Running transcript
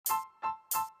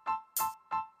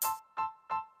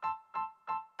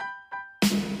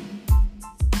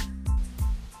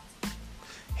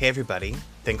Hey everybody,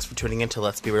 thanks for tuning in to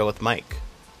Let's Be Real with Mike.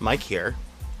 Mike here.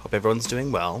 Hope everyone's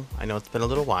doing well. I know it's been a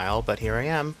little while, but here I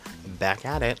am, back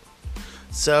at it.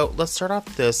 So let's start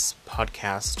off this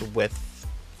podcast with,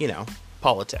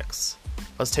 politics.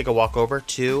 Let's take a walk over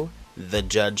to the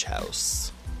Judge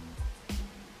House.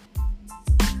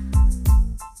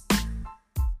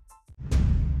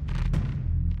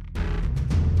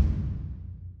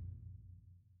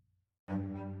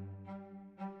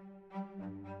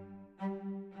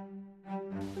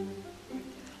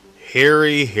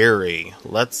 Heary,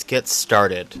 let's get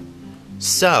started.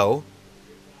 So,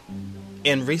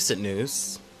 in recent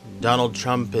news, Donald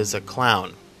Trump is a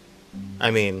clown.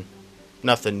 I mean,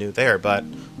 nothing new there, but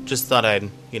just thought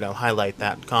I'd, highlight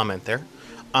that comment there.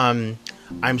 I'm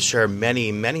sure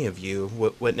many of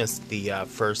you witnessed the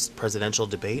first presidential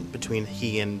debate between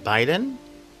he and Biden.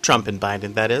 Trump and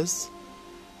Biden, that is.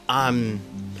 I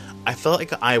felt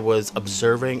like I was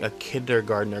observing a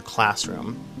kindergartner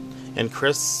classroom. And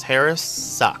Chris Harris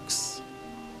sucks.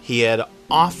 He had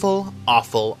awful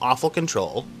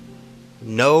control,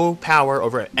 no power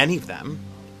over any of them,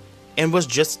 and was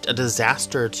just a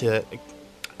disaster to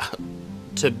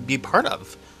be part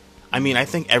of. I mean, I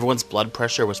think everyone's blood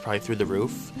pressure was probably through the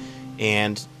roof,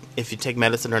 and if you take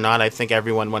medicine or not, I think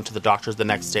everyone went to the doctors the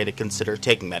next day to consider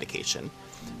taking medication,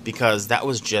 because that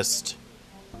was just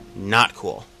not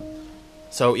cool.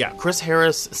 So yeah, Chris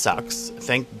Harris sucks.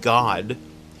 Thank God.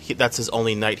 That's his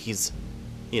only night he's,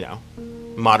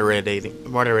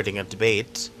 moderating a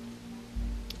debate.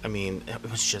 I mean, it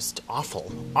was just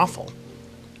awful.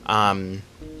 I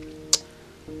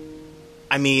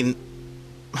mean,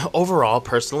 overall,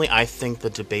 personally, I think the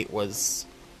debate was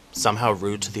somehow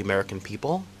rude to the American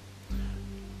people.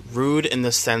 Rude in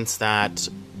the sense that,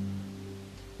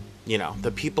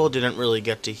 the people didn't really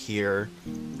get to hear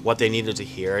what they needed to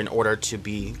hear in order to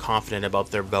be confident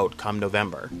about their vote come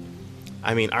November.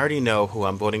 I mean, I already know who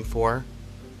I'm voting for,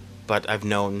 but I've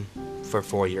known for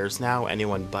 4 years now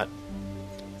anyone but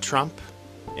Trump,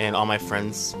 and all my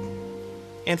friends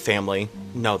and family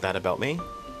know that about me.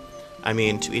 I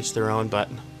mean, to each their own, but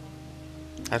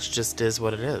that's just is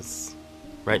what it is.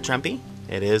 Right, Trumpy?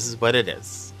 It is what it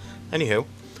is. Anywho,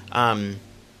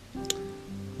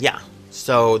 yeah,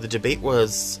 so the debate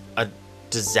was a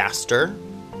disaster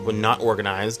when not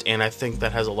organized, and I think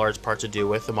that has a large part to do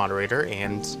with the moderator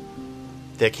and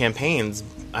the campaigns.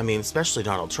 I mean, especially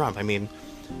Donald Trump. I mean,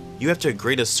 you have to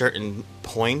agree to certain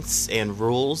points and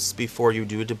rules before you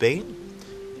do a debate.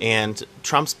 And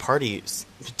Trump's party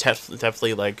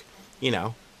definitely,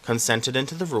 consented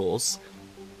into the rules.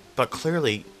 But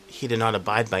clearly, he did not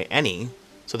abide by any.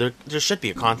 So there should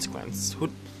be a consequence.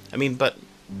 But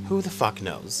who the fuck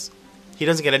knows? He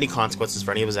doesn't get any consequences for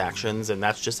any of his actions, and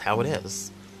that's just how it is.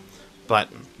 But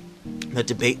the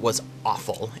debate was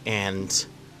awful, and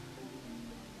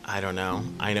I don't know.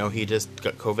 I know he just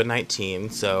got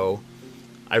COVID-19, so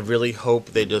I really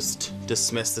hope they just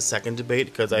dismiss the second debate,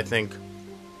 because I think,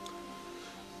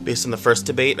 based on the first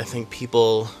debate, I think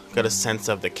people got a sense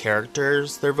of the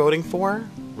characters they're voting for,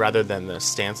 rather than the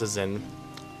stances and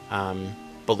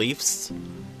beliefs.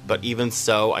 But even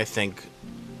so, I think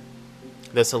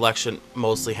this election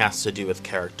mostly has to do with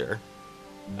character.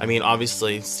 I mean,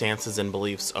 obviously, stances and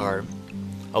beliefs are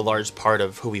a large part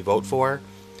of who we vote for.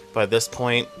 But at this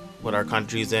point, what our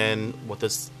country's in, what the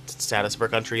status of our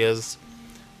country is,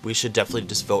 we should definitely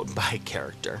just vote by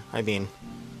character. I mean,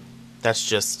 that's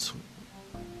just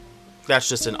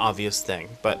an obvious thing,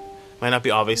 but might not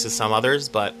be obvious to some others.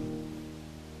 But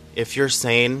if you're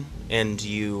sane and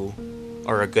you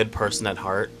are a good person at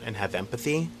heart and have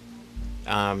empathy,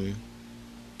 I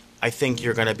think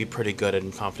you're going to be pretty good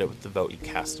and confident with the vote you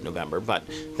cast in November. But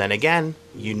then again,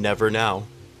 you never know.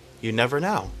 You never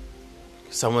know.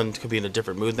 Someone could be in a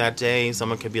different mood that day.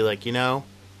 Someone could be like, JoJo,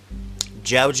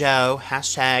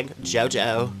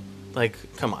 #JoJo.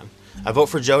 Come on. A vote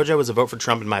for JoJo is a vote for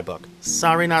Trump in my book.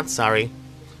 Sorry, not sorry.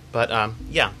 But,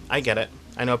 yeah, I get it.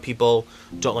 I know people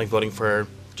don't like voting for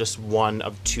just one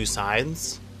of two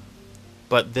sides.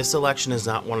 But this election is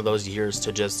not one of those years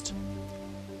to just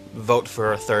vote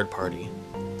for a third party.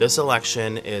 This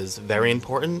election is very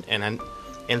important, and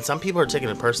some people are taking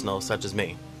it personal, such as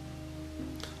me.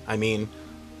 I mean,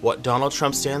 what Donald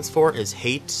Trump stands for is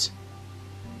hate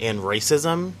and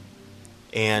racism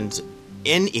and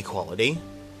inequality,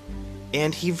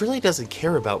 and he really doesn't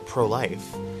care about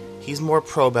pro-life. He's more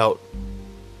about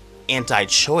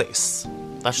anti-choice.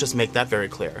 Let's just make that very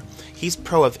clear. He's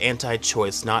pro of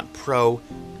anti-choice, not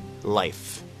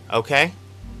pro-life, okay?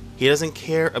 He doesn't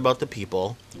care about the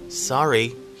people.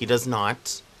 Sorry, he does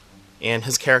not, and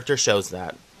his character shows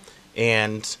that.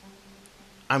 And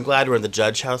I'm glad we're in the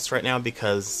judge house right now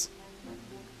because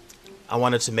I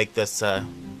wanted to make this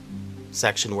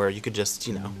section where you could just,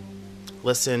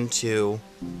 listen to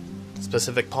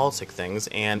specific politic things,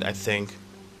 and I think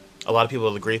a lot of people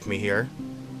will agree with me here.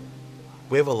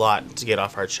 We have a lot to get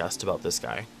off our chest about this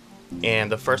guy. And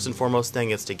the first and foremost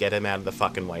thing is to get him out of the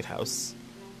fucking White House.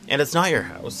 And it's not your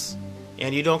house.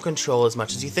 And you don't control as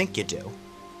much as you think you do.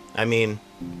 I mean,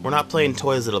 we're not playing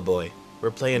toys, little boy.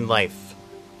 We're playing life.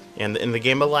 And in the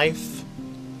game of life,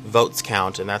 votes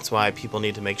count, and that's why people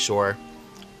need to make sure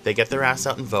they get their ass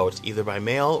out and vote, either by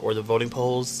mail or the voting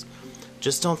polls.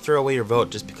 Just don't throw away your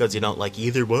vote just because you don't like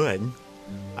either one.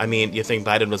 I mean, you think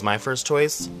Biden was my first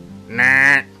choice?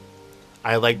 Nah.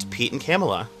 I liked Pete and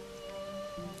Kamala.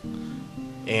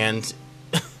 And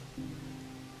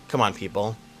come on,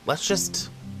 people. Let's just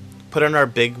put on our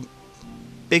big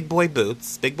boy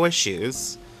boots, big boy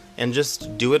shoes, and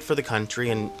just do it for the country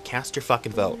and cast your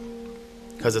fucking vote.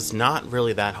 Because it's not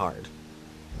really that hard.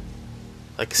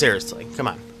 Like, seriously, come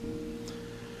on.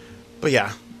 But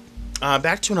yeah,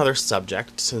 back to another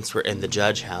subject, since we're in the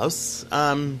judge house.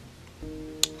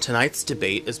 Tonight's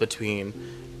debate is between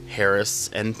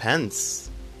Harris and Pence.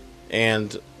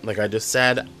 And, like I just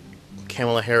said,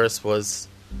 Kamala Harris was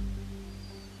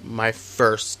my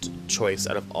first choice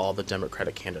out of all the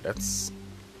Democratic candidates.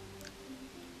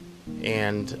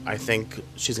 And I think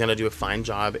she's going to do a fine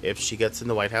job if she gets in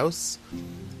the White House.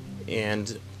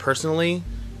 And personally,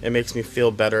 it makes me feel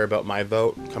better about my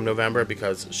vote come November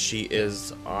because she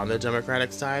is on the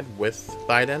Democratic side with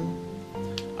Biden.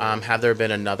 Had there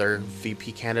been another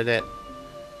VP candidate,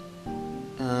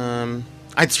 I'd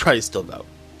probably still vote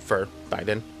for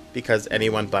Biden because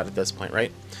anyone but at this point,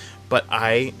 right? But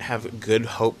I have good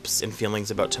hopes and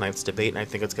feelings about tonight's debate, and I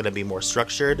think it's going to be more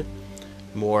structured,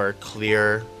 more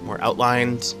clear, more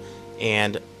outlined,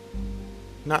 and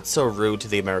not so rude to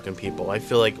the American people. I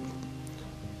feel like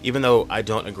even though I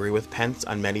don't agree with Pence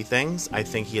on many things, I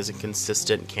think he is a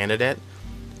consistent candidate,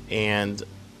 and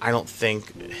I don't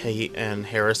think he and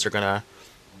Harris are going to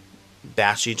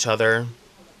bash each other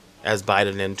as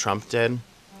Biden and Trump did.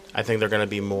 I think they're going to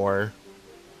be more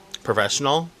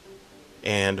professional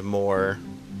and more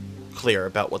clear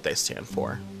about what they stand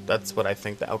for. That's what I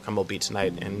think the outcome will be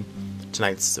tonight in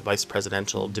tonight's vice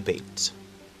presidential debate.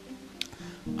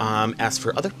 As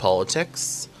for other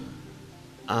politics,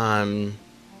 Donnie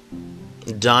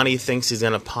thinks he's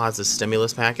going to pause the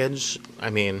stimulus package. I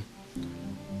mean,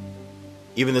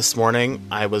 even this morning,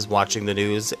 I was watching the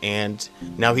news, and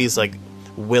now he's, like,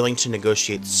 willing to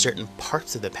negotiate certain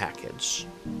parts of the package.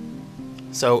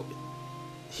 So,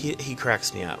 he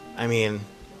cracks me up. I mean,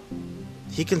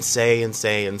 he can say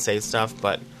stuff,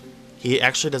 but he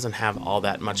actually doesn't have all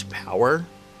that much power,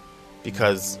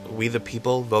 because we the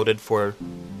people voted for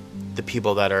the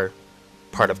people that are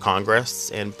part of Congress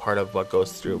and part of what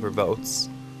goes through for votes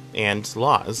and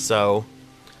laws. So,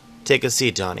 take a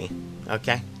seat, Donnie.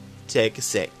 Okay? Take a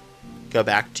seat. Go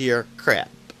back to your crib.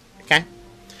 Okay?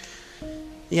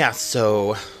 Yeah,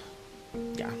 so,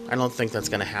 yeah, I don't think that's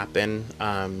going to happen,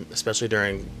 especially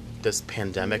during this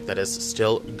pandemic that is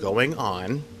still going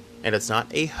on, and it's not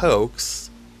a hoax,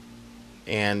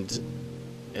 and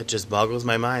it just boggles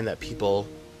my mind that people,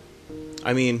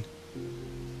 I mean,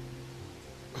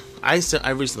 I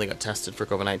recently got tested for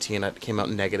COVID-19. It came out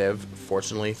negative,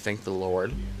 fortunately, thank the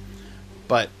Lord.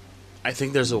 But I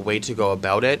think there's a way to go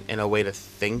about it and a way to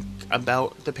think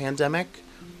about the pandemic.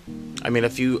 I mean,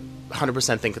 if you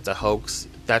 100% think it's a hoax,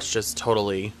 that's just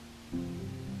totally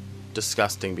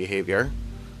disgusting behavior.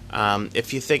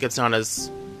 If you think it's not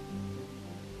as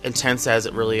intense as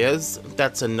it really is,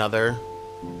 that's another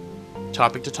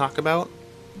topic to talk about.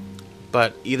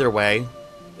 But either way,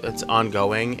 it's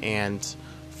ongoing, and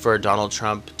for Donald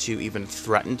Trump to even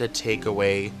threaten to take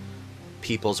away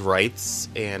people's rights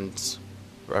and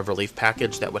a relief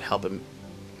package that would help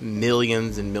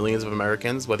millions and millions of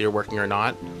Americans, whether you're working or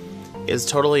not, is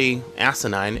totally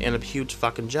asinine and a huge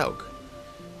fucking joke.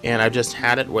 And I've just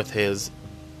had it with his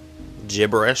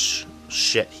gibberish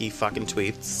shit he fucking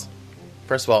tweets.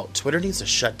 First of all, Twitter needs to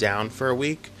shut down for a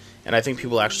week, and I think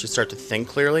people actually start to think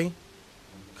clearly,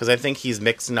 because I think he's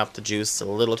mixing up the juice a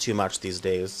little too much these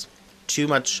days. Too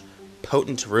much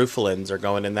potent rufalins are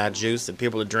going in that juice, and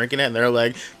people are drinking it, and they're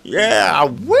like, yeah,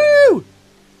 woo!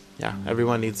 Yeah,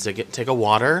 everyone needs to take a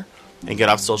water and get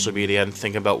off social media and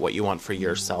think about what you want for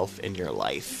yourself in your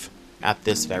life at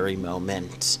this very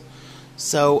moment.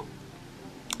 So,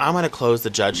 I'm going to close the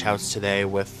Judge House today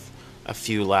with a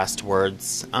few last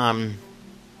words.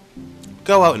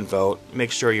 Go out and vote.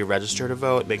 Make sure you register to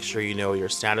vote. Make sure you know your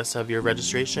status of your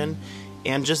registration.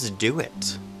 And just do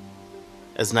it.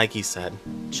 As Nike said,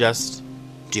 just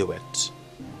do it.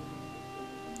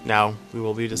 Now, we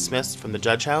will be dismissed from the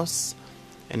Judge House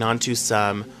and on to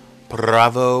some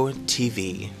Bravo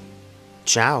TV.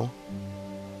 Ciao.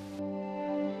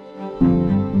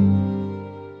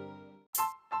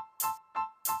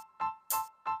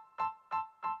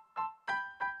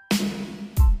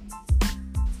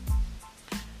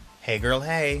 Hey girl,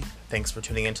 hey. Thanks for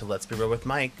tuning in to Let's Be Real with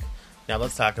Mike. Now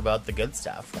let's talk about the good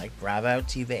stuff, like Bravo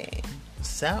TV.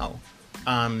 So,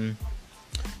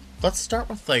 let's start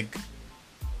with, like,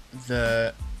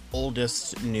 the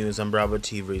oldest news on Bravo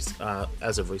TV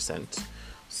as of recent.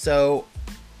 So,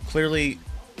 clearly,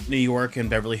 New York and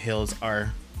Beverly Hills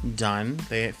are done.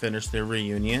 They finished their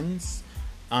reunions.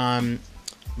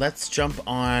 Let's jump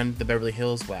on the Beverly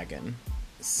Hills wagon.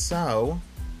 So,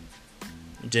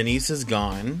 Denise is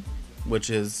gone, which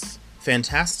is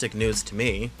fantastic news to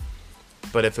me.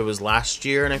 But if it was last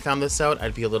year and I found this out,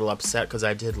 I'd be a little upset because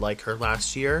I did like her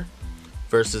last year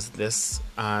versus this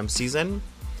season.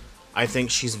 I think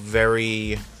she's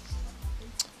very,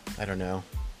 I don't know,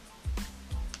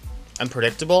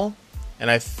 unpredictable. And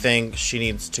I think she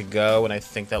needs to go, and I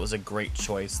think that was a great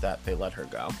choice that they let her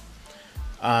go.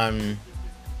 I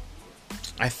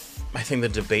think the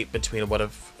debate between what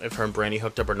if her and Brandy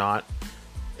hooked up or not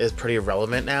is pretty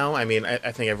irrelevant now. I mean,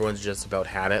 I think everyone's just about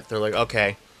had it. They're like,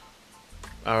 okay,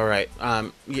 alright,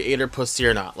 you ate her pussy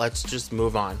or not. Let's just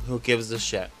move on. Who gives a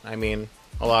shit? I mean,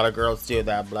 a lot of girls do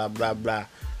that, blah, blah, blah.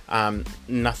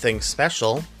 Nothing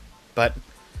special, but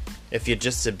if you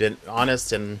just had been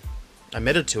honest and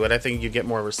admitted to it, I think you get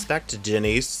more respect to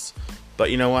Denise.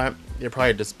 But you know what? You're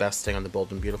probably just besting on the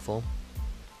Bold and Beautiful.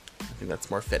 I think that's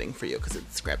more fitting for you because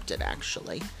it's scripted,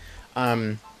 actually.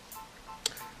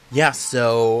 Yeah,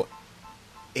 so,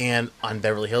 and on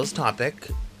Beverly Hills topic,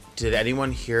 did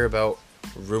anyone hear about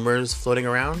rumors floating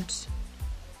around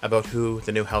about who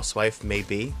the new housewife may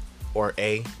be, or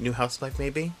a new housewife may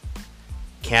be?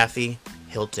 Kathy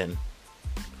Hilton.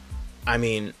 I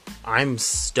mean, I'm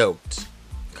stoked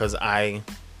because I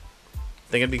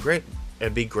think it'd be great.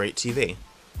 It'd be great TV.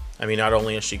 I mean, not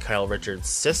only is she Kyle Richards'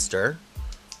 sister,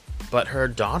 but her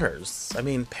daughters. I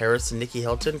mean, Paris and Nikki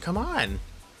Hilton, come on.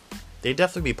 They'd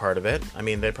definitely be part of it. I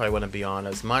mean, they probably wouldn't be on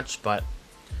as much, but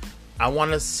I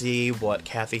want to see what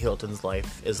Kathy Hilton's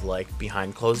life is like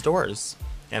behind closed doors.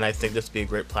 And I think this would be a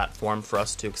great platform for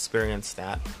us to experience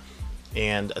that.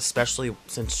 And especially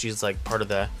since she's like part of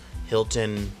the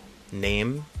Hilton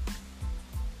name,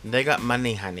 they got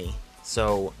money, honey.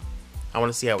 So I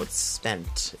want to see how it's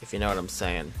spent, if you know what I'm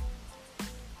saying.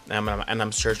 And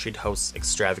I'm sure she'd host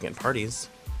extravagant parties.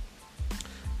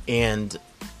 And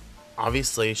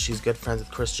obviously, she's good friends with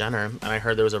Kris Jenner. And I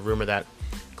heard there was a rumor that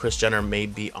Kris Jenner may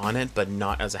be on it, but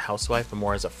not as a housewife, but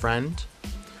more as a friend.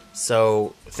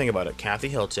 So think about it. Kathy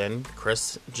Hilton,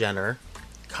 Kris Jenner,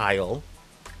 Kyle,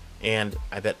 and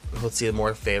I bet we'll see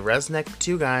more Faye Resnick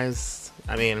too, guys.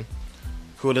 I mean,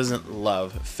 who doesn't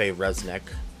love Faye Resnick?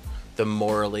 The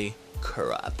morally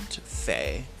corrupt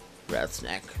Faye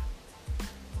Resnick.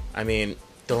 I mean,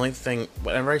 the only thing,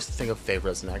 whenever I think of Faye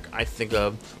Resnick, I think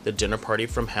of the Dinner Party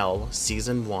from Hell,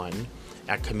 Season 1,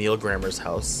 at Camille Grammer's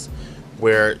house,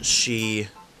 where she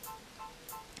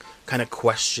kind of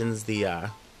questions the, oh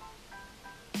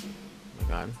my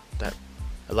god, that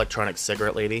electronic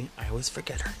cigarette lady. I always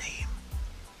forget her name.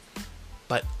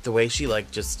 But the way she,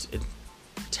 like, just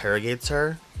interrogates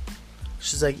her,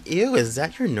 she's like, ew, is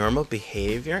that your normal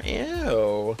behavior?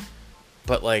 Ew.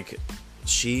 But, like,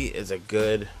 she is a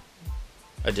good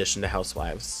addition to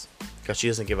Housewives, because she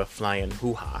doesn't give a flying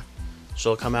hoo-ha.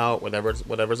 She'll come out,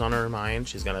 whatever's on her mind,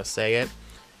 she's gonna say it,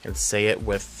 and say it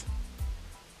with,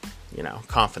 you know,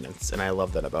 confidence, and I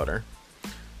love that about her.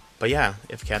 But yeah,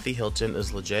 if Kathy Hilton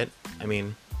is legit, I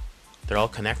mean, they're all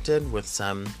connected with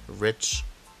some rich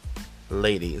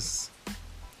ladies,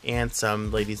 and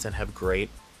some ladies that have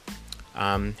great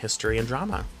history and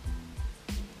drama.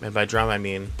 And by drama, I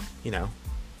mean, you know,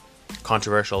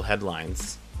 controversial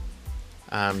headlines.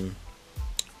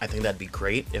 I think that'd be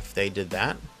great if they did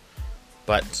that,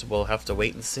 but we'll have to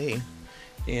wait and see.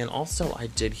 And also, I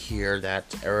did hear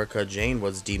that Erika Jayne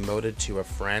was demoted to a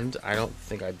friend. I don't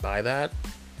think I'd buy that.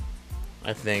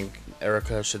 I think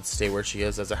Erika should stay where she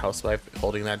is as a housewife,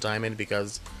 holding that diamond,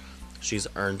 because she's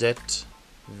earned it,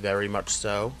 very much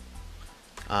so.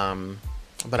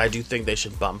 But I do think they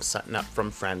should bump Sutton up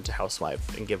from friend to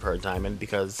housewife and give her a diamond,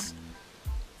 because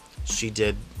she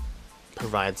did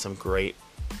provide some great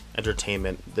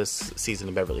entertainment this season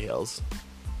of Beverly Hills.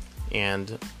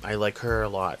 And I like her a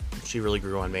lot. She really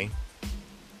grew on me.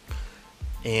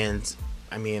 And,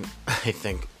 I mean, I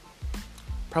think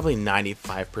probably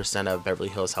 95% of Beverly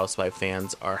Hills Housewife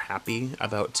fans are happy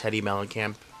about Teddi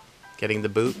Mellencamp getting the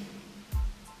boot.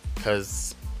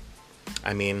 Because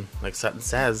I mean, like Sutton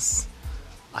says,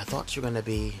 I thought you were going to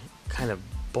be kind of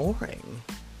boring.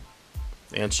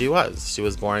 And she was. She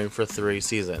was boring for 3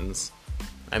 seasons.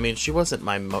 I mean, she wasn't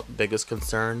my biggest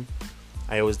concern.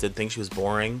 I always did think she was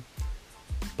boring.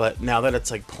 But now that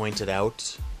it's like pointed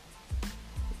out,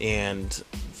 and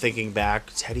thinking back,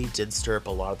 Teddy did stir up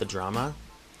a lot of the drama.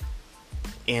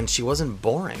 And she wasn't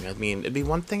boring. I mean, it'd be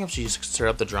one thing if she stirred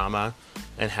up the drama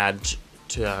and had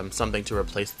something to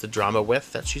replace the drama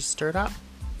with that she stirred up.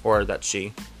 Or that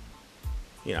she,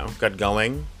 got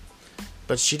going.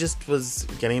 But she just was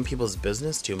getting in people's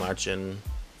business too much and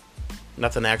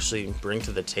nothing to actually bring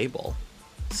to the table.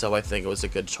 So I think it was a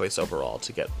good choice overall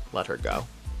to let her go.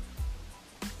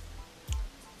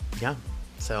 Yeah,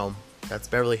 so that's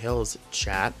Beverly Hills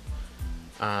chat.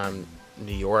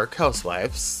 New York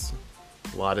Housewives.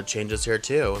 A lot of changes here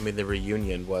too. I mean, the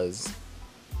reunion was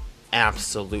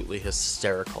absolutely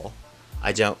hysterical.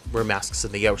 I don't wear masks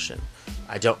in the ocean.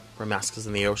 I don't wear masks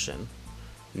in the ocean.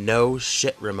 No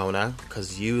shit, Ramona,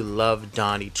 because you love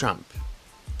Donnie Trump.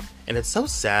 And it's so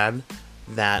sad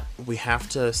that we have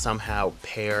to somehow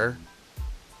pair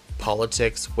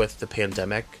politics with the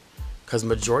pandemic, because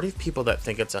majority of people that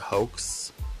think it's a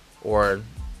hoax or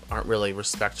aren't really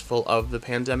respectful of the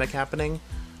pandemic happening,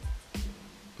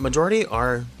 majority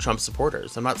are Trump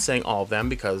supporters. I'm not saying all of them,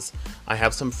 because I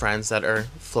have some friends that are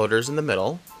floaters in the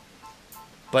middle,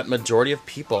 but majority of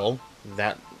people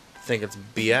that think it's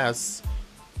BS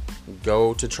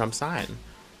go to Trump's side.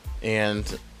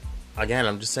 And again,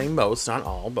 I'm just saying most, not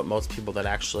all, but most people that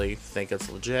actually think it's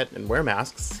legit and wear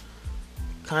masks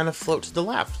kind of float to the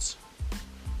left.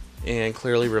 And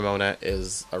clearly Ramona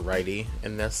is a righty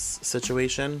in this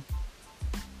situation.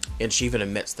 And she even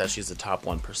admits that she's the top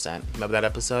 1%. Remember that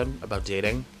episode about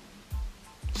dating?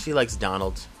 She likes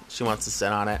Donald. She wants to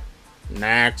sit on it.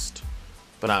 Next.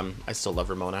 But I still love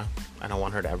Ramona. I don't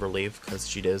want her to ever leave, because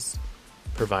she does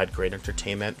provide great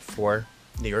entertainment for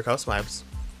New York Housewives.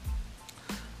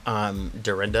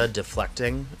 Dorinda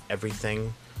deflecting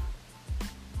everything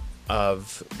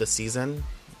of the season,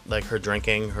 like her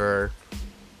drinking, her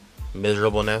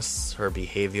miserableness, her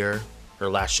behavior, her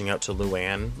lashing out to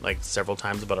Luann like several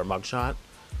times about her mugshot.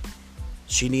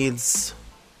 I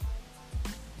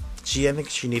think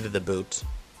she needed the boot,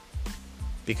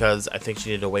 because I think she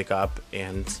needed to wake up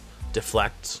and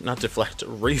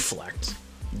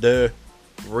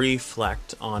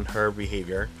reflect on her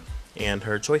behavior and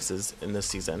her choices in this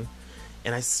season.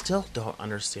 And I still don't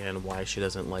understand why she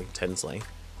doesn't like Tinsley.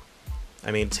 I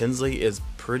mean, Tinsley is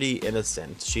pretty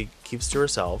innocent. She keeps to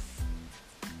herself.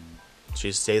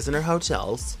 She stays in her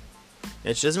hotels.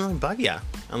 And she doesn't really bug you,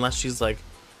 unless she's like,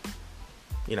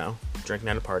 drinking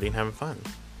at a party and having fun.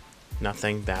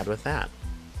 Nothing bad with that.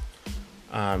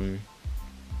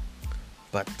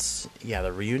 But yeah,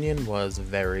 the reunion was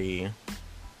very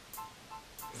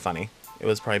funny. It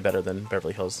was probably better than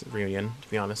Beverly Hills reunion, to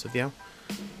be honest with you.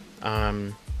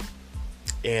 And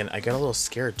I got a little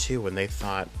scared too when they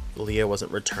thought Leah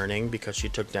wasn't returning because she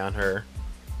took down her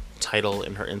title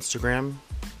in her Instagram.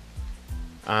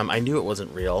 I knew it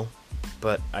wasn't real,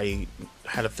 but I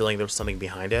had a feeling there was something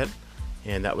behind it,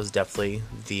 and that was definitely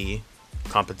the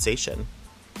compensation.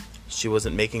 She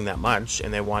wasn't making that much,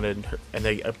 and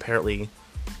they apparently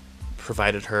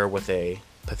provided her with a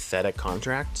pathetic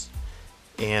contract.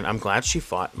 And I'm glad she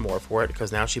fought more for it,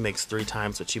 because now she makes 3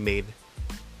 times what she made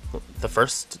the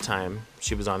first time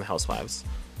she was on the Housewives.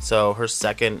 So her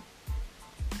second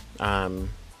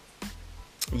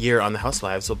year on the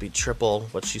Housewives will be triple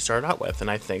what she started out with.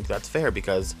 And I think that's fair,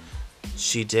 because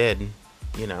she did,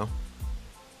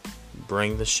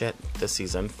 bring the shit this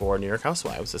season for New York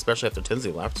Housewives, especially after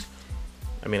Tinsley left.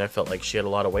 I mean, I felt like she had a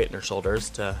lot of weight in her shoulders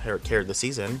to carry the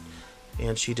season,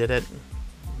 and she did it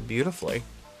beautifully.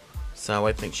 So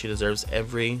I think she deserves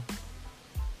every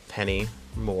penny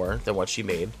more than what she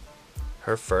made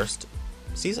her first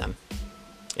season.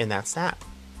 And that's that.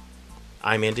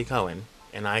 I'm Andy Cohen,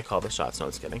 and I call the shots. No,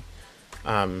 just kidding.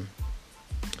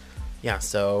 Yeah,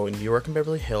 so New York and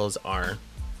Beverly Hills are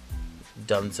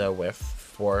donezo with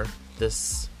for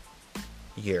this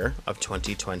year of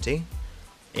 2020.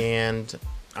 And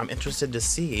I'm interested to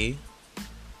see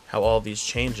how all these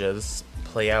changes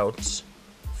play out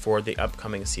for the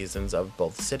upcoming seasons of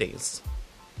both cities.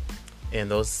 And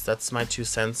that's my 2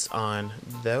 cents on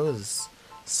those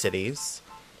cities.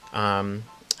 And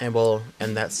we'll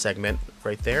end that segment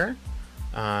right there.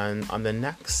 On the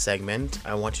next segment,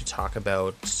 I want to talk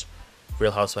about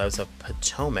Real Housewives of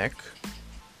Potomac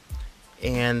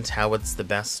and how it's the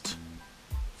best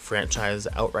franchise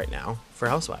out right now for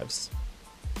Housewives.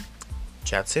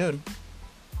 Chat soon.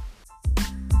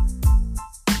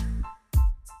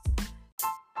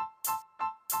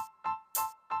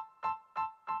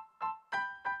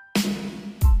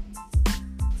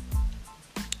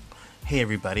 Hey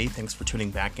everybody, thanks for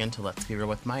tuning back in to Let's Be Real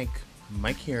with Mike.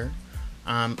 Mike here.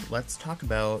 Let's talk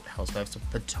about Housewives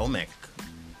of Potomac.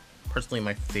 Personally,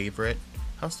 my favorite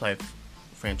Housewife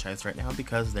franchise right now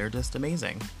because they're just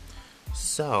amazing.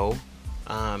 So,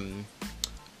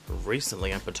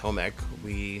 recently on Potomac,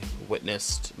 we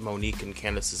witnessed Monique and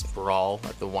Candace's brawl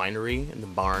at the winery in the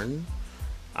barn.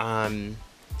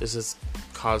 This has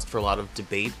caused for a lot of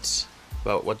debate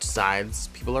about what sides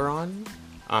people are on.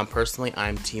 Personally,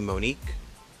 I'm Team Monique,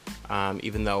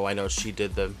 even though I know she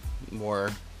did the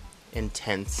more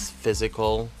intense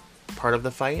physical part of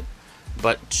the fight,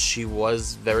 but she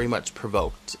was very much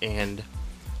provoked, and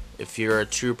if you're a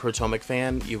true Potomac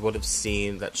fan, you would have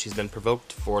seen that she's been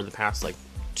provoked for the past,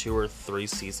 2 or 3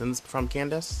 seasons from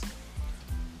Candace,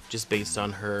 just based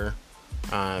on her,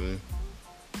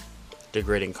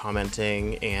 degrading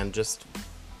commenting, and just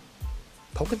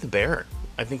poking the bear.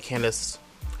 I think Candace,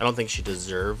 I don't think she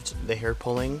deserved the hair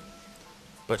pulling,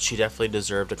 but she definitely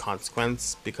deserved a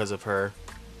consequence because of her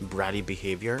bratty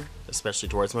behavior, especially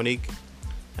towards Monique.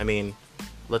 I mean,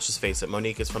 let's just face it,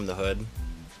 Monique is from the hood.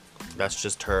 That's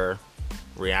just her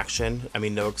reaction. I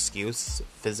mean, no excuse.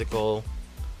 Physical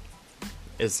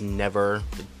is never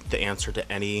the answer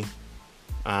to any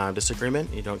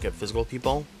disagreement. You don't get physical with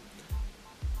people.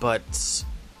 But,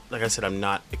 like I said, I'm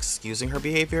not excusing her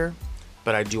behavior,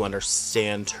 but I do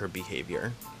understand her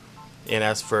behavior. And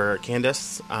as for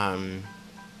Candace, I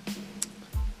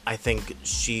think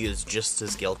she is just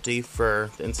as guilty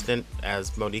for the incident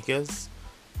as Monique is.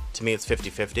 To me, it's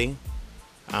 50-50.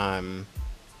 And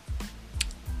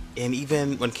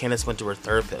even when Candace went to her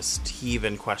therapist, he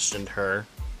even questioned her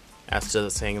as to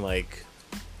saying,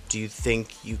 do you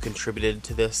think you contributed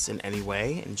to this in any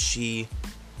way? And she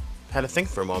had to think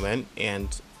for a moment,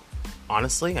 and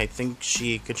honestly, I think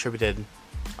she contributed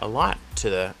a lot to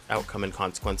the outcome and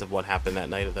consequence of what happened that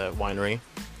night at the winery,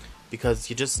 because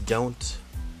you just don't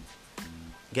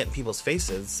get in people's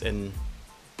faces and,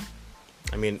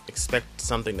 expect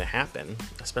something to happen,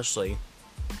 especially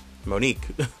Monique.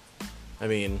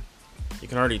 You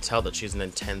can already tell that she's an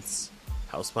intense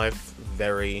housewife,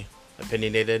 very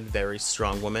opinionated, very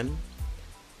strong woman,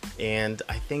 and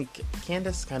I think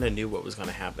Candace kind of knew what was going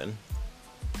to happen.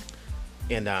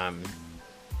 And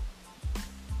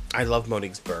I love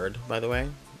Monique's bird, by the way.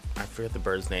 I forget the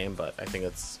bird's name, but I think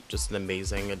it's just an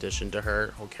amazing addition to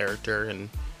her whole character and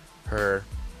her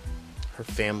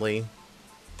family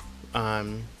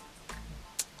family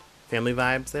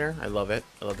vibes there. I love it.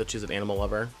 I love that she's an animal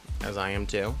lover, as I am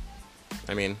too.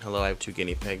 Hello, I have 2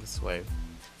 guinea pigs, who I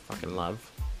fucking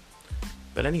love.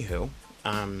 But anywho,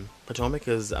 Potomac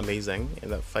is amazing,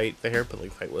 and that fight, the hair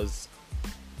pulling fight, was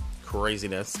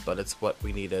craziness, but it's what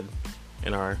we needed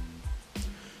in our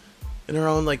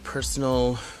own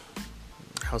personal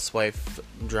housewife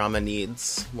drama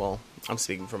needs. Well, I'm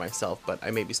speaking for myself, but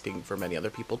I may be speaking for many other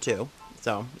people too.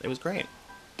 So it was great.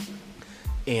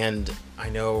 And I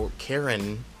know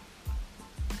Karen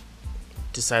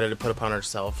decided to put upon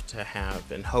herself to have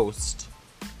and host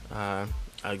a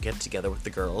get together with the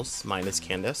girls, minus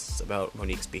Candace, about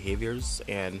Monique's behaviors,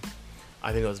 and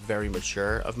I think it was very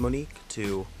mature of Monique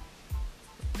to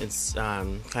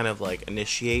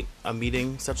initiate a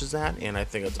meeting such as that, and I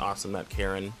think it's awesome that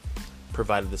Karen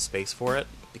provided the space for it,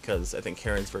 because I think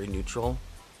Karen's very neutral.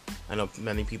 I know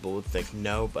many people would think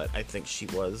no, but I think she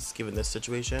was, given this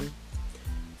situation.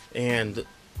 And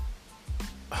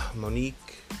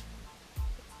Monique,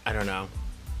 I don't know.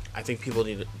 I think people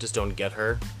just don't get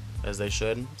her as they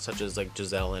should, such as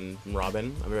Giselle and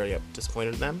Robin. I'm very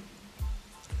disappointed in them.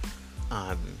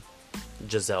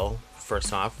 Giselle,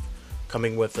 first off,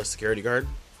 coming with a security guard.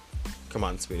 Come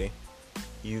on, sweetie.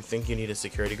 You think you need a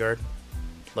security guard?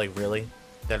 Really?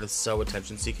 That is so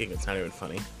attention-seeking, it's not even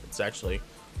funny. It's actually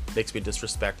makes me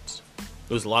disrespect,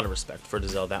 lose a lot of respect for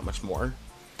Giselle that much more.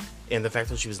 And the fact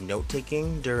that she was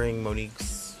note-taking during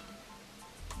Monique's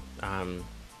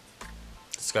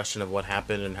discussion of what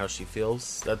happened and how she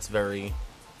feels, that's very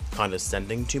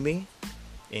condescending to me.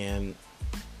 And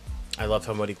I love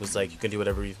how Monique was you can do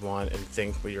whatever you want and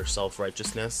think with your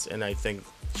self-righteousness, and I think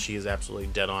she is absolutely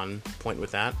dead on point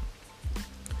with that.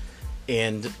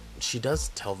 And she does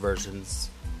tell versions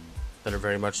that are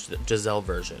very much the Giselle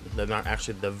version. They're not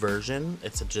actually the version,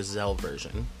 it's a Giselle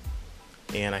version.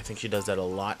 And I think she does that a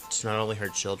lot to not only her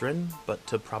children, but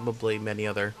to probably many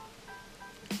other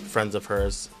friends of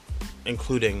hers,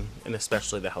 including and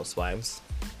especially the housewives,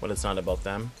 when it's not about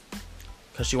them.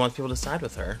 Because she wants people to side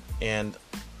with her. And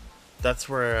that's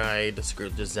where I disagree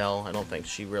with Giselle. I don't think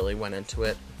she really went into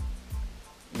it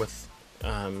with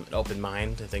an open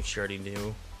mind. I think she already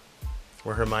knew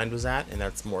where her mind was at, and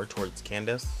that's more towards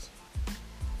Candace.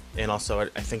 And also,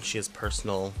 I think she has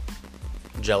personal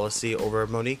jealousy over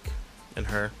Monique in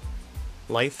her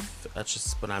life. That's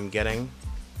just what I'm getting.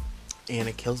 And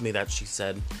it kills me that she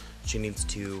said she needs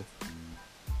to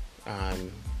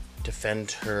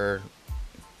defend her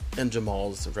and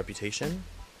Jamal's reputation.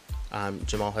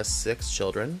 Jamal has 6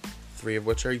 children, 3 of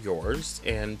which are yours,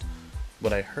 and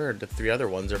what I heard, the 3 other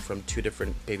ones are from 2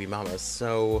 different baby mamas.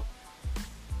 So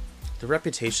the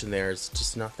reputation there is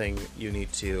just nothing you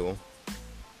need to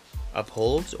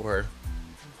uphold or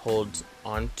hold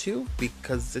on to,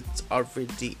 because it's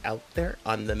already out there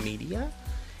on the media,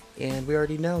 and we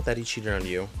already know that he cheated on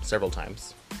you several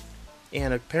times,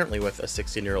 and apparently with a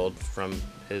 16-year-old from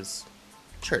his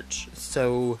church.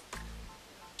 So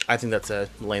I think that's a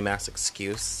lame-ass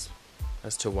excuse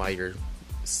as to why you're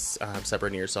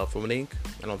separating yourself from Monique.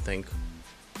 I don't think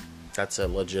that's a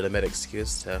legitimate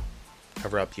excuse to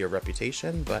cover up your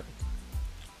reputation, but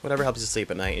whatever helps you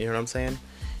sleep at night, you know what I'm saying?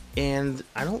 And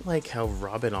I don't like how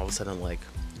Robin all of a sudden, like,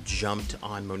 jumped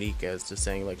on Monique as to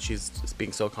saying, like, she's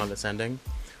being so condescending.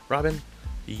 Robin,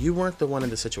 you weren't the one in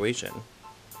the situation,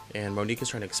 and Monique is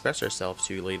trying to express herself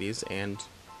to you ladies, and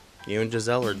you and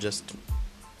Giselle are just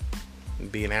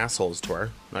being assholes to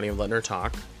her, not even letting her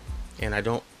talk, and I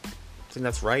don't think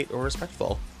that's right or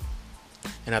respectful.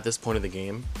 And at this point of the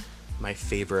game, my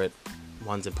favorite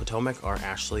ones in Potomac are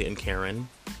Ashley and Karen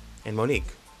and Monique.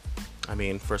 I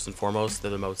mean, first and foremost, they're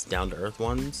the most down-to-earth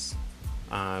ones.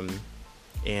 And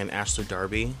Ashley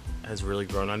Darby has really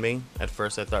grown on me. At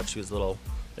first, I thought she was a little,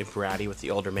 like, bratty with the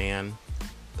older man.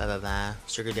 Blah, blah, blah.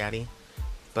 Sugar daddy.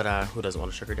 But who doesn't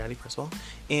want a sugar daddy, first of all?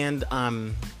 And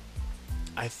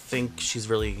I think she's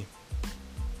really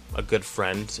a good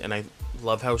friend. And I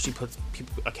love how she puts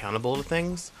people accountable to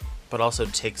things, but also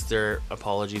takes their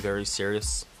apology very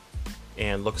serious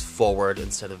and looks forward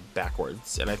instead of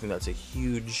backwards. And I think that's a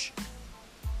huge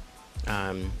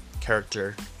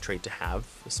character trait to have,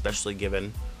 especially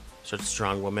given such a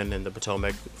strong woman in the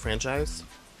Potomac franchise.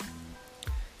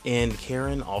 And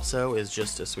Karen also is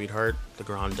just a sweetheart, the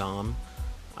grande dame.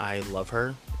 I love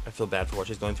her. I feel bad for what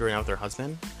she's going through right now with her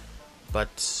husband,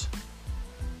 but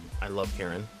I love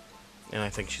Karen, and I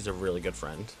think she's a really good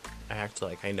friend. I act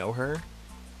like I know her,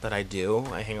 but I do.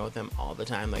 I hang out with them all the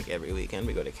time, like every weekend.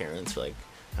 We go to Karen's for like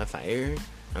a fire.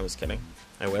 I was kidding.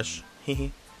 I wish.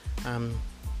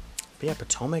 But yeah,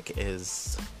 Potomac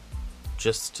is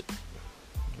just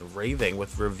raving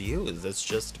with reviews. It's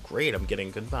just great. I'm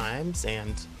getting good vibes,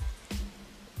 and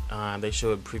they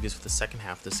showed previews for the second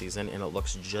half of the season, and it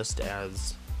looks just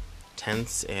as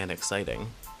tense and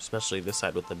exciting, especially this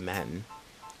side with the men.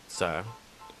 So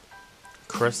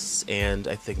Chris and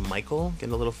I think Michael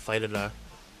getting a little fight at a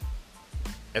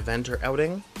event or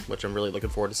outing, which I'm really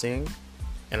looking forward to seeing.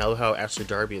 And I love how Ashley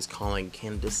Darby is calling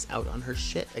Candace out on her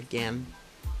shit again.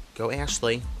 Go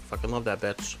Ashley. Fucking love that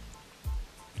bitch.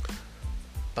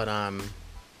 But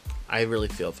I really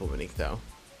feel for Monique though.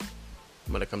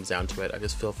 When it comes down to it, I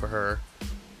just feel for her.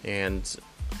 And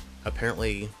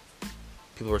apparently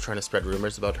people were trying to spread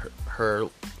rumors about her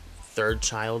third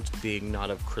child being not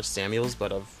of Chris Samuels,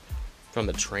 but from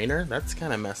the trainer. That's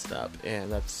kind of messed up, and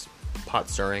that's pot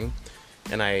stirring.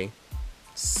 And I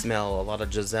smell a lot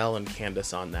of Giselle and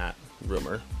Candace on that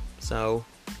rumor. So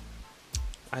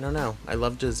I don't know. I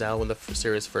loved Giselle when the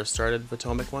series first started,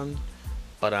 Potomac one,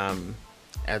 but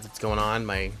as it's going on,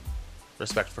 my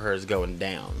respect for her is going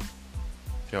down.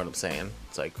 If you know what I'm saying?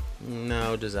 It's like,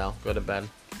 no, Giselle, go to bed.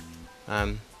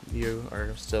 You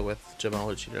are still with Jamal,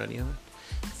 who cheated on you.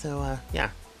 So yeah,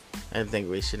 I think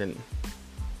we shouldn't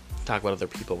talk about other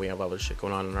people. We have other shit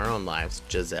going on in our own lives.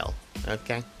 Giselle,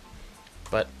 okay?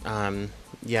 But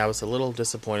yeah, I was a little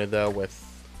disappointed though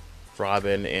with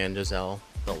Robin and Giselle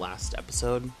the last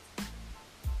episode.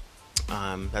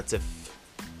 That's if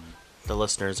the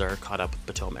listeners are caught up with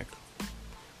Potomac.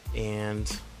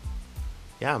 And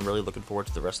yeah, I'm really looking forward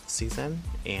to the rest of the season,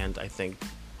 and I think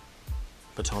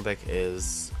Potomac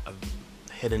is a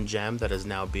hidden gem that is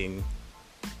now being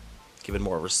given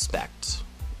more respect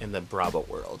in the Bravo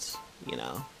world, you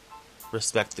know.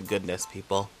 Respect the goodness,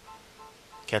 people.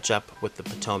 Catch up with the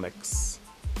Potomac's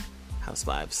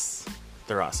housewives.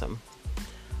 They're awesome.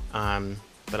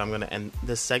 But I'm going to end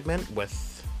this segment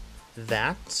with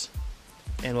that,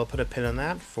 and we'll put a pin on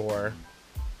that for,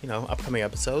 you know, upcoming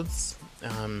episodes.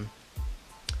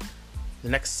 The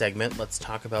next segment, let's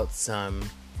talk about some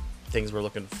things we're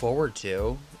looking forward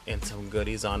to, and some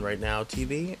goodies on Right Now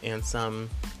TV, and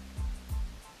some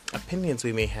opinions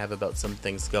we may have about some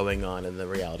things going on in the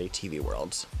reality TV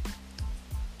world.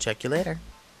 Check you later.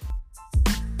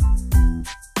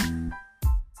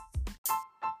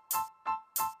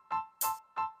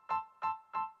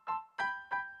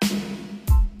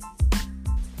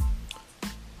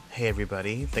 Hey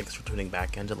everybody, thanks for tuning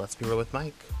back into Let's Be Real with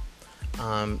Mike.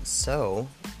 So,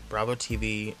 Bravo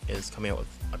TV is coming out with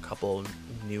a couple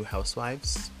new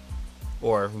housewives,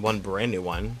 or one brand new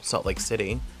one, Salt Lake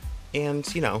City, and,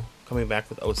 coming back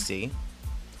with OC.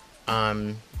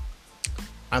 I'm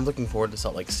looking forward to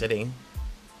Salt Lake City.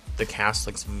 The cast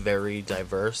looks very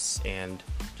diverse and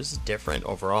just different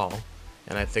overall,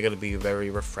 and I think it'll be a very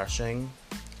refreshing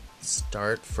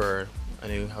start for a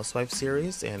new housewife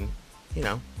series, and,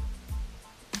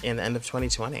 in the end of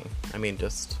 2020. I mean,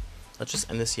 let's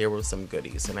just end this year with some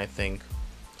goodies, and I think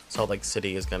Salt Lake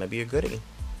City is going to be a goodie.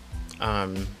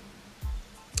 I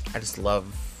just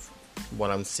love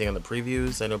what I'm seeing on the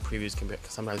previews. I know previews can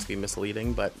sometimes be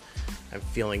misleading, but I'm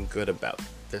feeling good about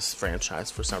this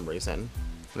franchise for some reason,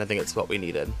 and I think it's what we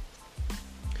needed.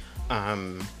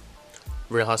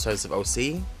 Real Housewives of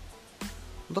OC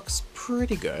looks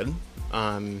pretty good.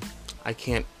 I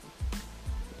can't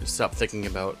stop thinking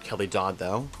about Kelly Dodd,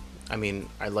 though. I mean,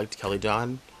 I liked Kelly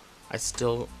Dodd. I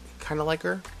still kind of like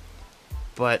her,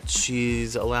 but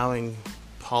she's allowing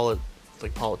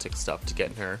politics stuff to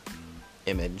get in her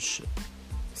image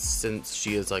since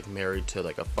she is married to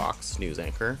a Fox News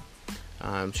anchor.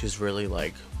 She's really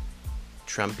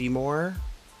Trumpy more,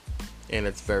 and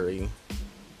it's very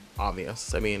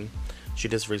obvious. I mean, she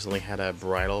just recently had a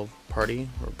bridal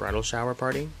shower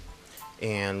party,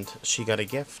 and she got a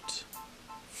gift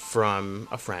from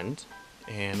a friend,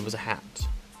 and it was a hat.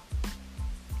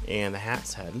 And the hat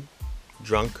said,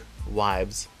 "Drunk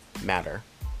wives matter."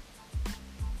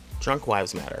 Drunk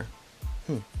wives matter.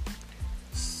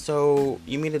 So,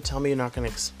 you mean to tell me you're not going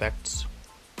to expect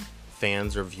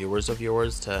fans or viewers of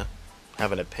yours to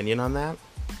have an opinion on that?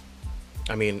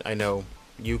 I mean, I know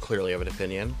you clearly have an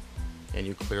opinion, and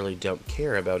you clearly don't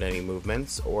care about any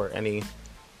movements or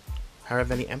have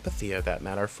any empathy of that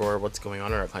matter for what's going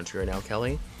on in our country right now,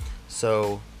 Kelly.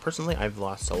 So, personally, I've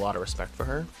lost a lot of respect for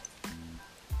her.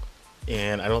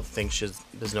 And I don't think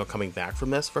there's no coming back from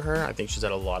this for her. I think she's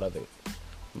had a lot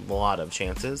of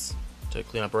chances to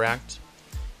clean up her act.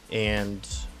 And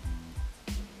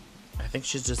I think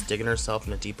she's just digging herself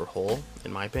in a deeper hole,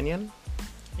 in my opinion.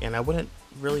 And I wouldn't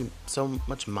really so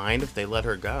much mind if they let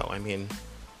her go. I mean,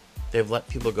 they've let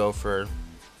people go for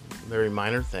very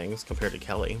minor things compared to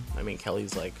Kelly. I mean,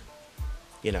 Kelly's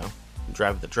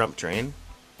drive the Trump train,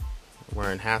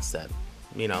 wearing hats that,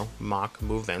 mock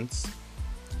movements,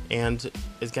 and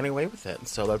is getting away with it.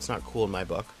 So that's not cool in my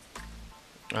book.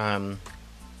 I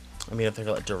mean, if they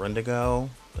let Dorinda go,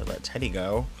 they let Teddy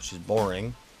go, she's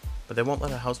boring, but they won't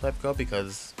let a housewife go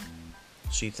because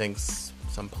she thinks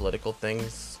some political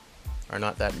things are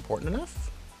not that important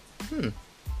enough?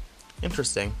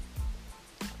 Interesting.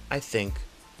 I think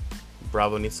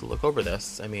Bravo needs to look over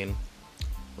this. I mean,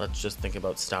 let's just think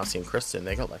about Stassi and Kristen.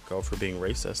 They got let go for being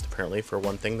racist, apparently, for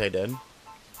one thing they did,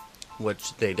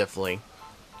 which they definitely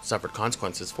suffered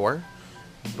consequences for.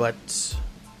 But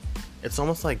it's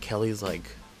almost like Kelly's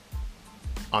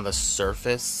on the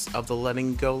surface of the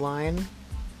letting go line.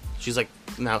 She's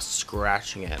now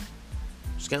scratching it.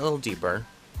 She's getting a little deeper.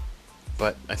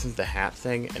 But I think the hat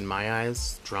thing, in my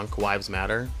eyes, drunk wives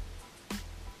matter.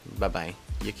 Bye-bye.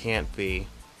 You can't be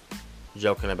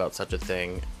joking about such a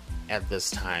thing at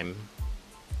this time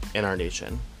in our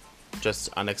nation. Just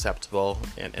unacceptable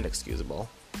and inexcusable.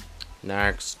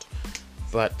 Next.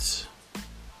 But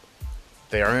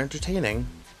they are entertaining.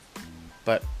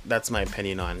 But that's my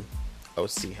opinion on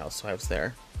OC Housewives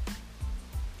there.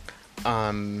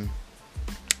 And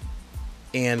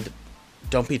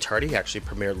Don't Be Tardy actually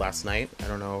premiered last night. I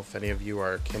don't know if any of you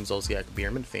are Kim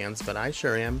Zolciak-Biermann fans, but I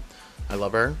sure am. I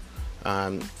love her.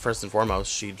 First and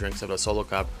foremost, she drinks out of a solo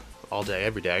cup all day,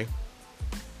 every day.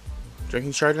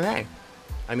 Drinking Chardonnay.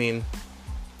 I mean,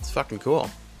 it's fucking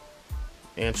cool.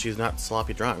 And she's not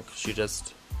sloppy drunk. She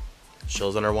just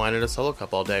chills on her wine in a solo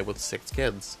cup all day with 6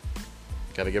 kids.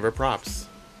 Gotta give her props.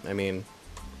 I mean,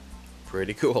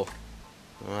 pretty cool.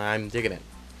 I'm digging it.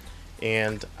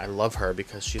 And I love her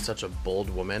because she's such a bold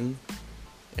woman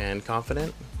and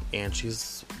confident. And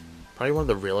she's probably one of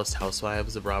the realest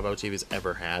housewives that Bravo TV's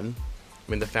ever had.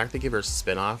 I mean, the fact they give her a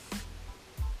spin-off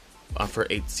for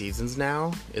 8 seasons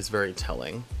now is very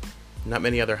telling. Not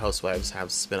many other housewives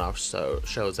have spin-off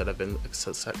shows that have been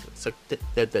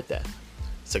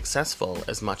successful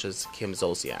as much as Kim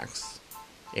Zolciak's.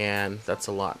 And that's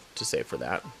a lot to say for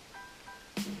that.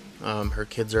 Her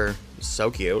kids are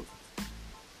so cute.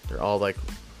 They're all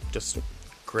just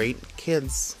great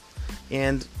kids.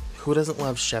 And who doesn't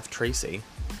love Chef Tracy?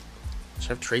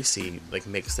 Chef Tracy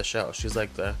makes the show. She's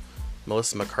the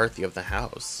Melissa McCarthy of the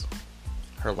house.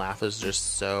 Her laugh is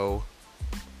just so,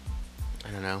 I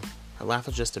don't know. Her laugh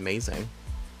is just amazing.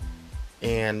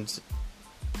 And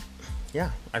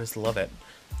yeah, I just love it.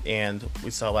 And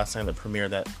we saw last night at the premiere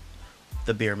that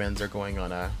the Biermans are going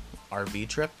on a RV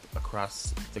trip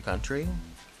across the country,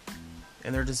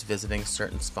 and they're just visiting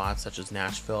certain spots such as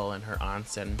Nashville and her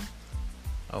aunt's in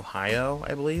Ohio,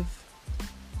 I believe.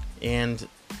 And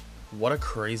what a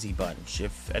crazy bunch.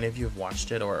 If any of you have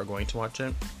watched it or are going to watch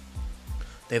it,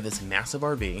 they have this massive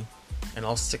RV, and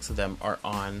all 6 of them are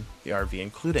on the RV,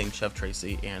 including Chef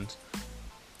Tracy and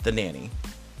the nanny.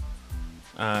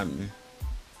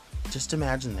 Just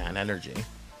imagine that energy.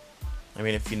 I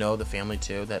mean, if you know the family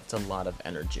too, that's a lot of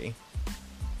energy.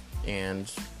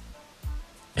 And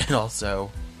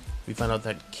also, we found out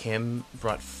that Kim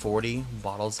brought 40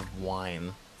 bottles of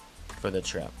wine for the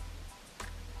trip.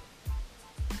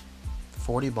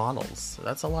 40 bottles.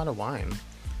 That's a lot of wine.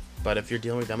 But if you're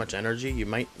dealing with that much energy, you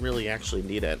might really actually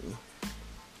need it.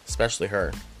 Especially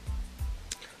her.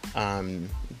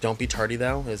 Don't Be Tardy,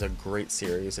 though, is a great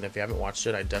series. And if you haven't watched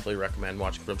it, I definitely recommend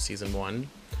watching from season 1.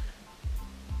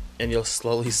 And you'll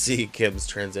slowly see Kim's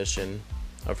transition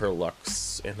of her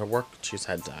looks and her work she's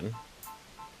had done.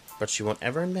 But she won't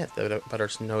ever admit about her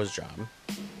nose job,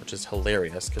 which is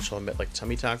hilarious, because she'll admit, like,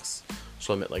 tummy tucks,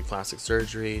 she'll admit, like, plastic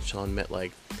surgery, she'll admit,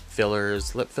 like,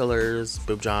 fillers, lip fillers,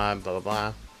 boob job, blah, blah,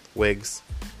 blah, wigs,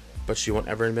 but she won't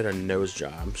ever admit her nose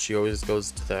job. She always goes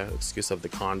to the excuse of the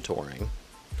contouring.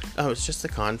 Oh, it's just the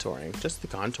contouring, just the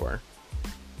contour.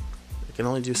 You can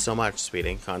only do so much,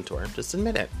 sweetie, contour. Just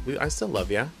admit it. I still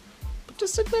love you, but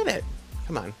just admit it.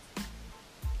 Come on.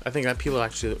 I think that people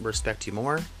actually respect you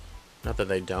more. Not that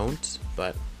they don't,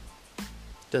 but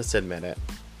just admit it.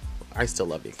 I still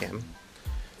love you, Kim.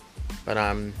 But,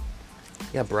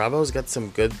 yeah, Bravo's got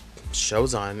some good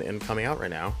shows on and coming out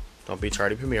right now. Don't Be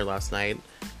Tardy premiere last night,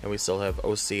 and we still have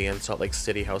OC and Salt Lake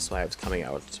City Housewives coming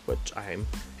out, which I'm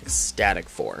ecstatic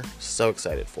for. So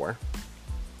excited for.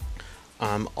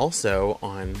 Also,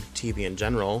 on TV in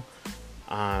general,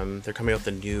 they're coming out with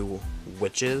the new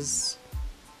Witches.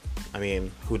 I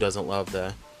mean, who doesn't love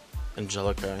the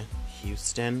Angelica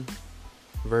Houston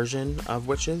version of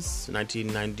Witches?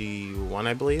 1991,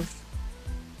 I believe.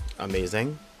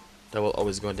 Amazing. That will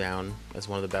always go down as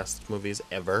one of the best movies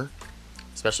ever,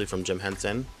 especially from Jim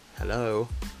Henson. Hello.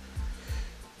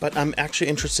 But I'm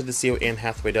actually interested to see what Anne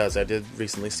Hathaway does. I did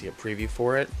recently see a preview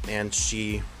for it, and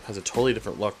she has a totally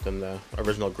different look than the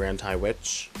original Grand High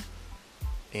Witch.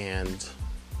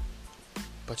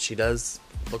 But she looks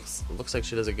like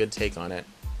she does a good take on it.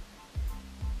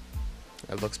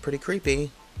 It looks pretty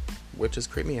creepy. Witches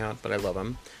creep me out, but I love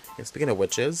them. And speaking of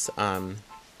witches, I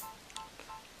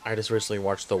just recently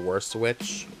watched The Worst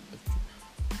Witch.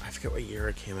 I forget what year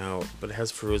it came out, but it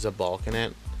has Fairuza Balk in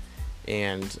it,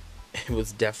 and it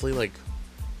was definitely like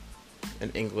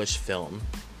an English film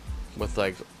with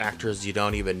like actors you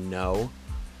don't even know,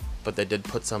 but they did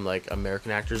put some like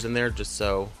American actors in there just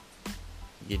so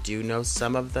you do know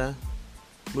some of the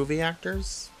movie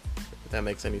actors. If that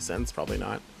makes any sense, probably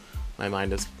not. My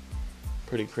mind is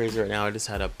pretty crazy right now. I just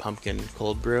had a pumpkin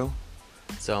cold brew,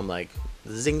 so I'm like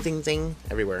zing zing zing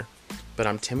everywhere.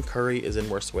 But Tim Curry is in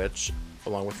Worst Witch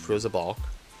along with Fairuza Balk,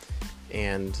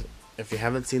 and if you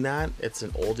haven't seen that, it's an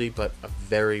oldie but a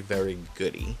very, very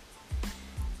goodie.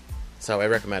 So I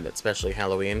recommend it, especially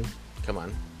Halloween. Come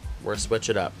on, we're switch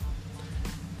it up.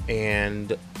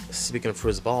 And speaking of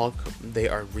Fairuza Balk, they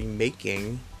are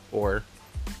remaking, or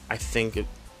I think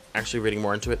actually reading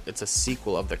more into it, it's a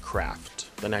sequel of The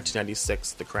Craft, the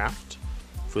 1996 The Craft.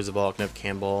 Fairuza Balk, Neve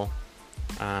Campbell,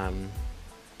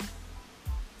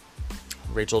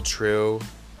 Rachel True,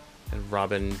 and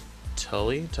Robin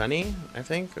Tunney, I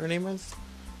think her name is.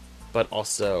 But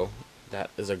also,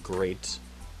 that is a great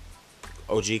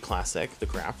OG classic, The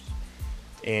Craft.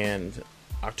 And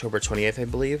October 28th, I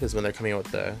believe, is when they're coming out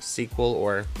with the sequel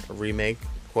or a remake,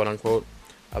 quote unquote,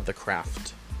 of The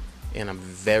Craft. And I'm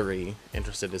very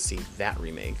interested to see that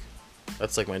remake.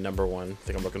 That's like my number one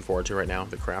thing I'm looking forward to right now,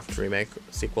 The Craft remake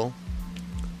sequel.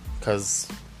 Because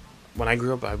when I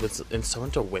grew up, I was so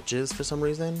into witches for some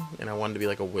reason, and I wanted to be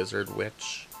like a wizard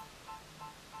witch.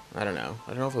 I don't know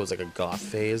if it was like a goth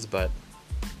phase, but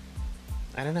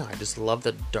I don't know. I just love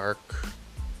the dark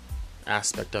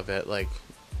aspect of it, like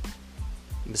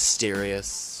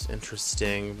mysterious,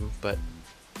 interesting, but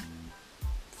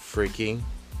freaky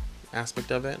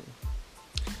aspect of it.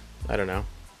 I don't know.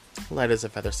 Light as a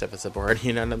feather, stiff as a board,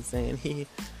 you know what I'm saying?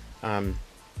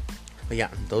 But yeah,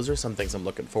 those are some things I'm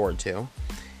looking forward to.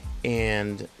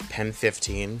 And Pen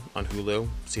 15 on Hulu,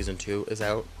 season 2 is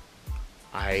out.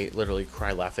 I literally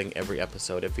cry laughing every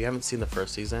episode. If you haven't seen the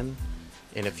first season,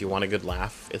 and if you want a good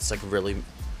laugh, it's like really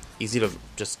easy to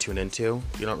just tune into.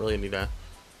 You don't really need to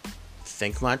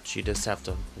think much. You just have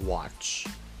to watch.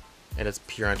 And it's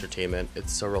pure entertainment.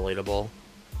 It's so relatable.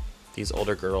 These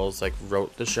older girls like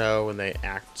wrote the show and they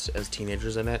act as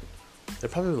teenagers in it. They're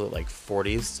probably like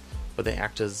 40s, but they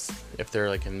act as if they're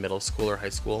like in middle school or high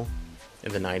school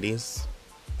in the 90s.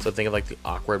 So think of like the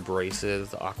awkward braces,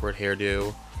 the awkward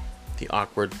hairdo, the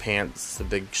awkward pants, the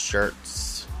big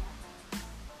shirts.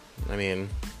 I mean,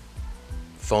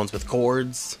 phones with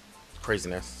cords,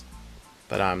 craziness.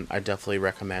 But I definitely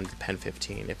recommend Pen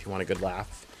 15 if you want a good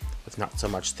laugh with not so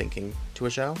much thinking to a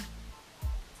show.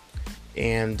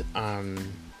 And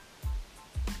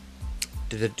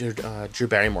the Drew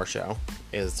Barrymore show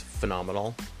is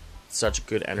phenomenal. Such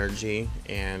good energy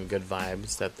and good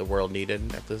vibes that the world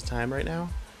needed at this time right now.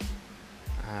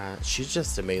 She's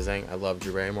just amazing. I love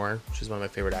Drew Barrymore. She's one of my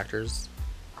favorite actors,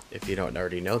 if you don't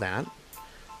already know that.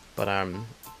 But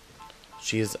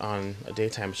she's on a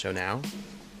daytime show now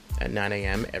at 9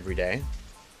 a.m. every day.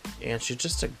 And she's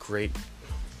just a great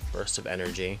burst of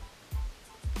energy.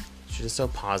 She's just so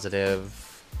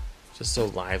positive, just so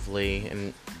lively,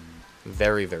 and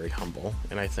very, very humble.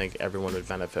 And I think everyone would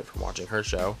benefit from watching her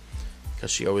show,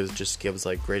 because she always just gives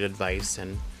like great advice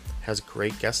and has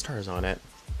great guest stars on it.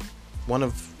 One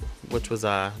of which was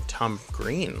Tom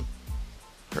Green,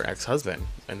 her ex-husband,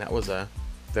 and that was a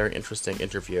very interesting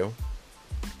interview.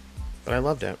 But I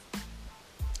loved it.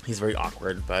 He's very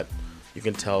awkward, but you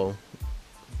can tell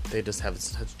they just have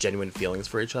such genuine feelings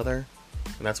for each other.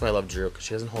 And that's why I love Drew, because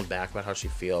she doesn't hold back about how she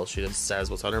feels. She just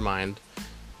says what's on her mind,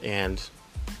 and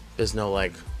there's no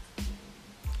like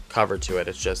cover to it.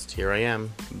 It's just, here I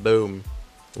am, boom.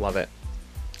 Love it.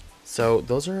 So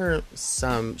those are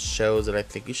some shows that I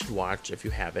think you should watch if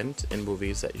you haven't, and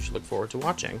movies that you should look forward to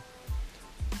watching.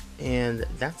 And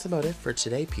that's about it for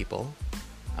today, people.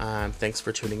 Thanks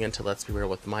for tuning in to Let's Be Real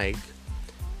with Mike.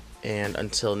 And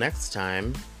until next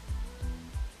time,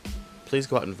 please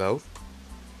go out and vote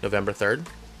November 3rd,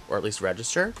 or at least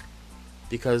register,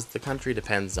 because the country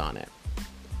depends on it.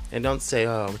 And don't say,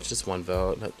 oh, it's just one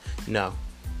vote. No.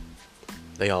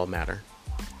 They all matter.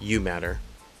 You matter.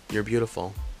 You're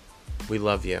beautiful. We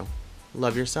love you.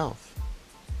 Love yourself.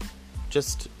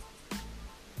 Just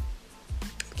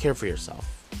care for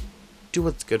yourself. Do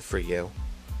what's good for you.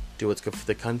 Do what's good for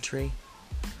the country.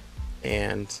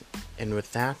 And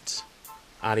with that,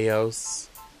 adios.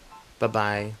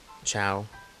 Bye-bye. Ciao.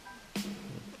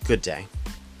 Good day.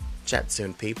 Chat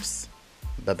soon, peeps.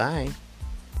 Bye-bye.